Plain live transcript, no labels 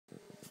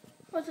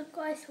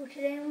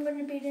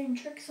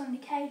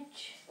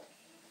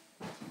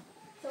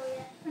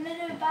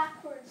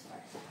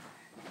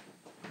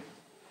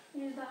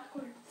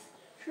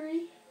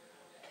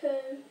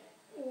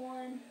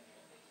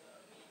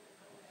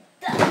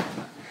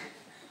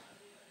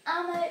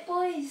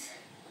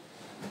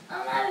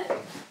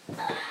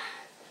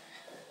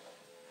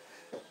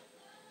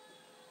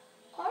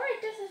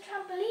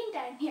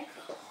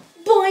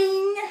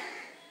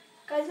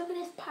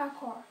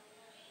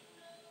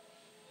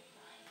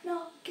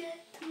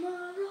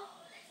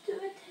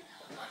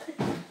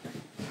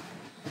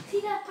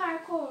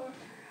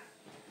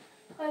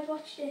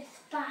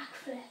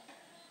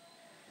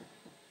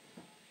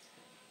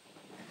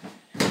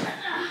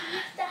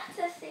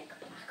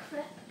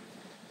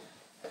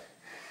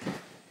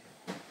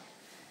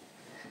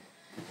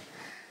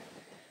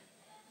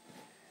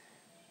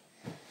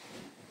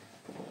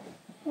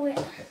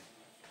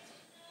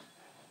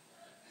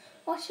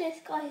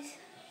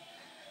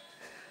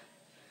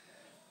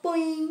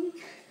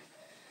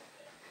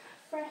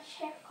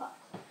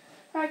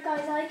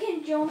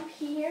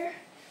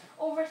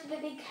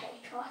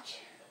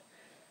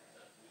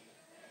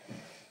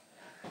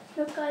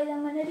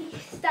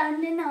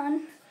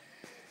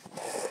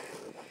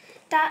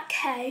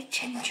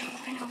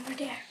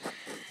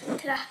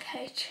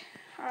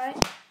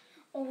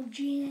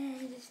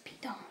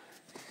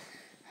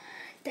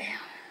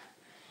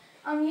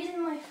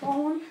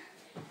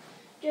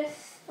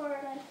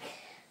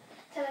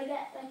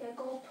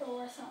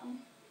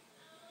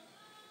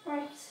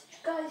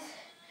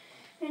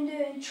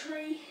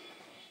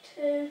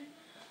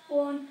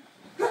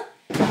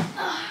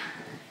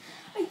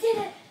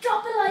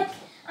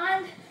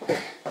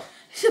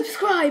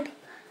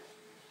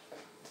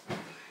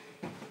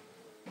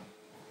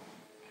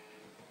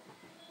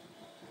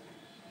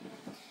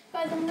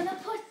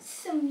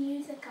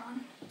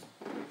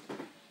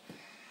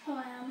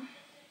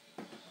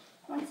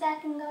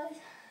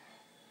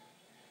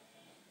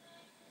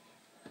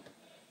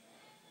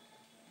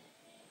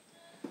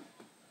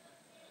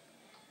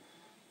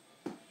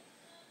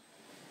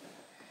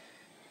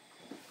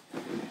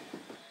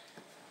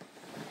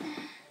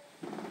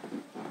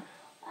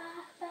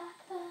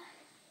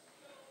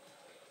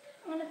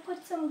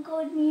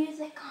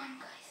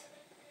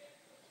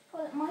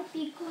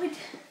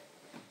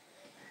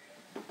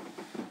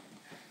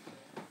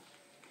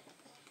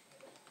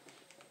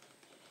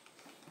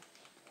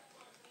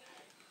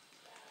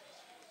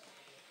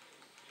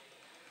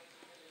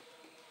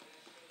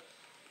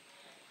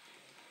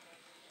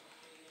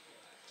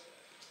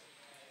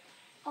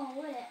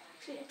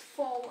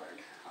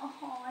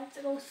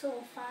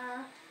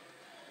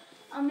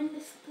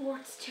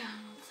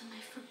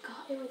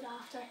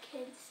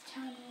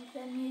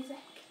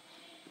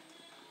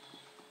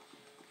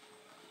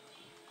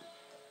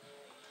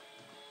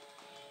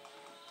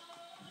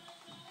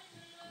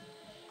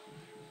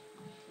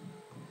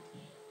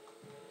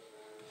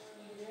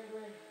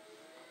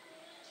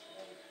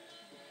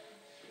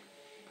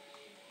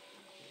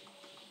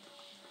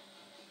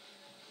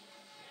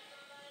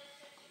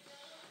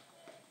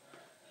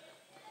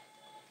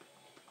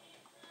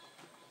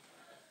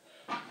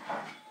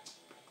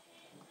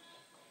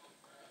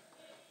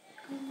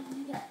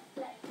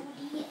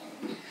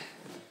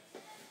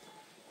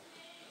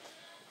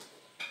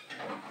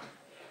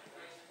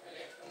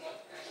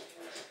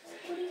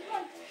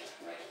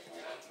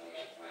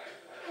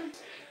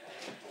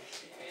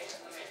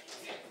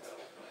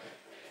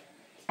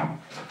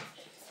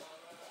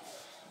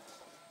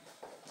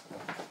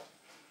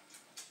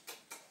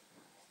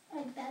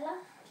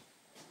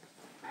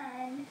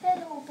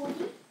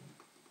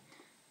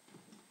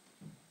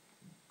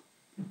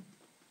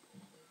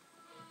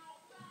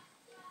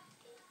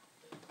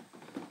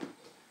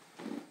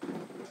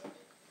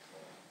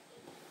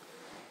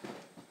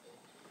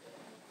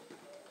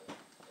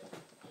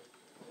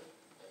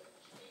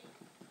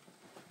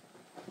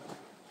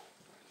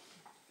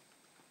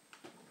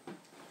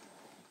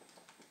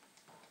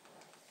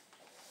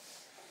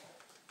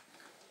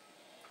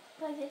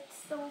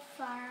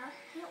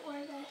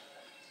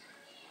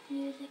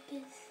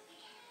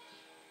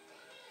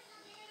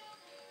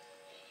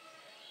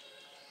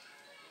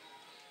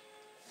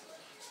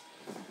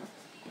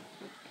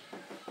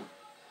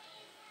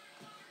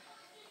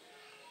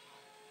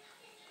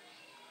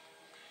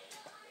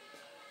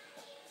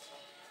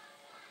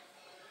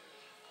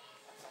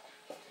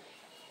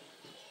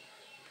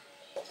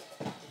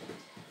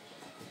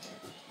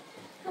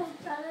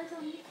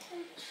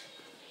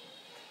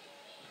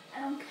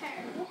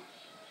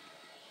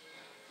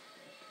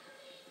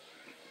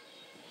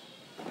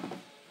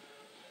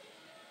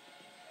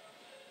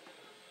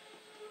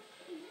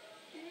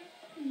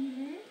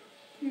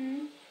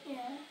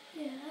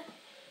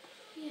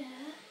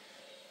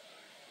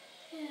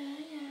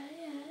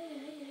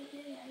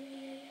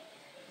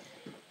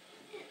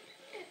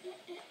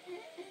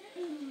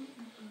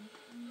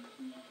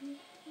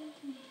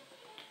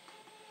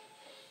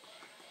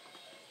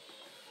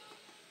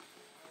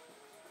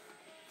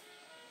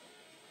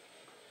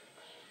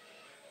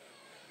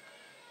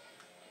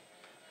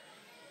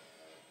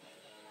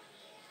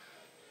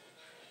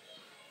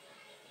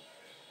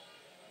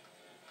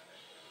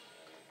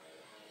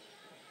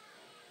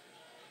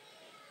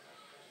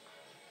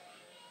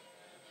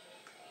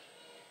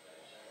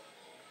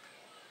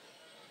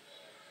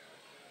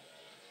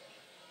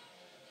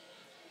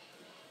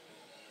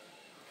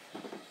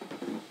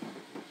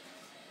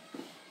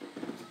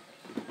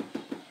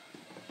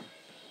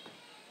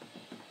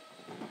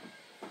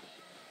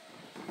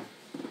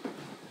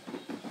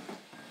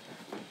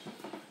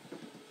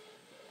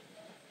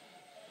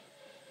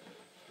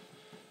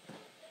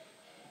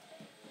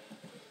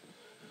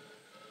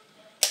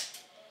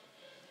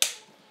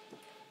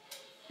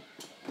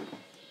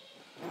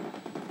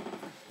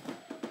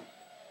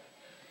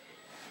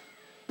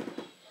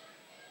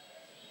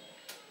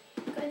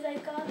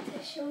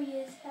to show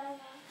you Bella.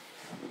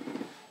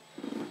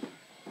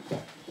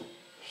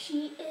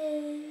 She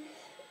is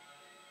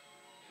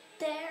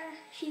there.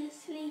 She's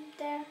asleep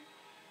there.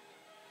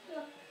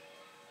 Look.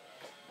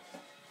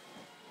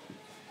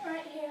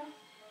 Right here.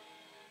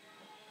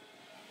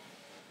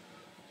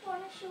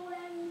 Wanna show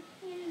them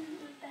you,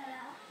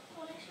 Bella?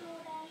 Wanna show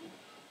them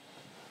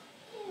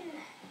you?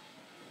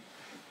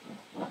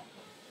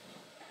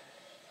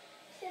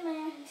 See my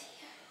hands here.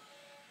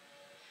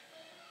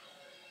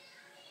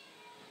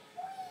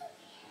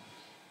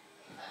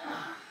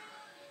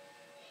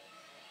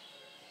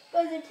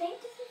 Guys, I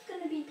think this is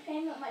going to be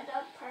playing with my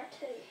dog part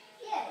 2.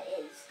 Yeah,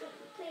 it is going to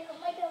be playing with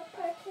my dog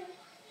part 2.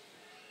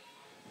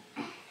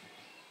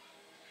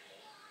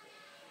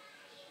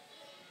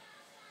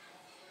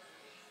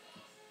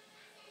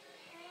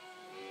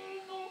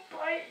 Don't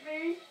bite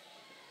me.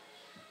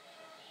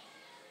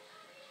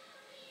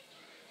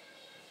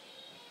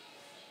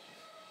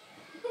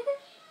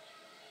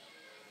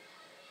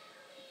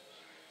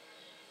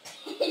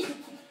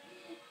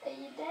 Are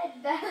you dead,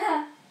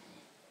 Bella?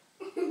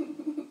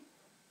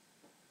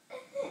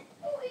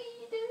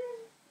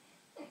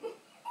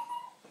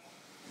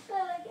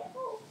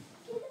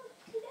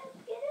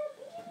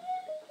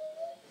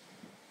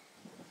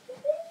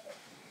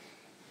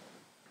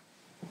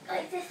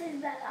 Like, this is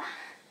Bella.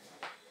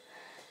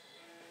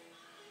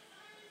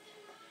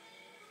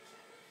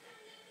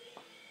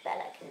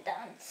 Bella can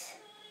dance.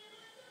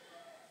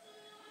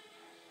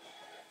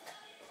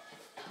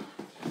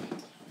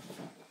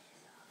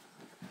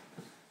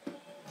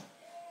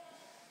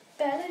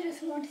 Bella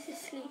just wants to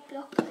sleep,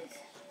 look guys.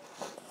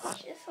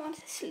 She just wants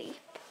to sleep.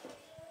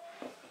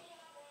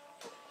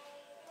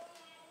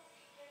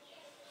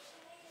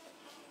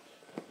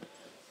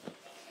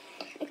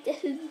 Like,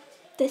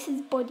 this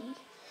is Buddy.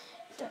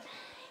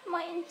 You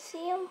mightn't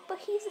see him, but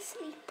he's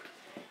asleep.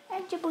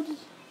 Aren't you, Buddy?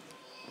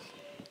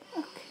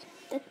 Look,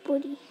 that's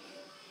Buddy.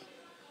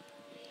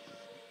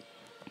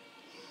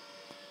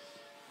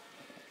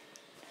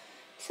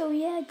 So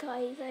yeah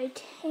guys, I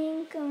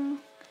think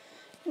I'm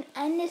gonna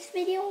end this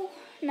video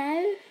now.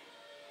 I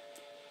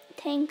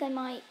think I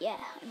might, yeah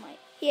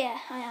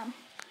I am.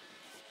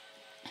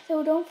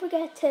 So don't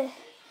forget to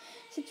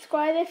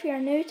subscribe if you're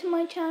new to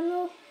my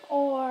channel,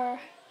 or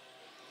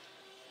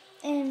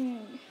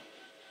and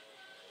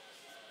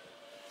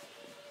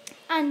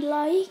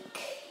like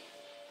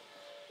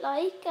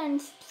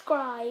and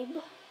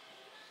subscribe,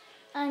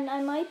 and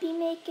I might be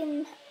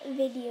making a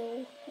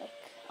video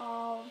like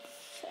of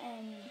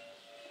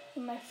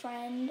my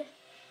friend.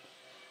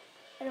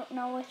 I don't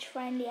know which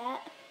friend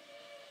yet,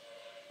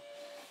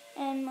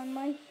 and I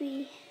might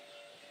be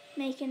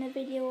making a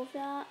video of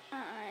that.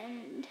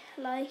 And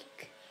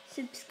like,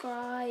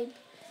 subscribe,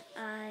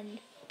 and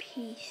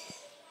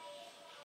peace.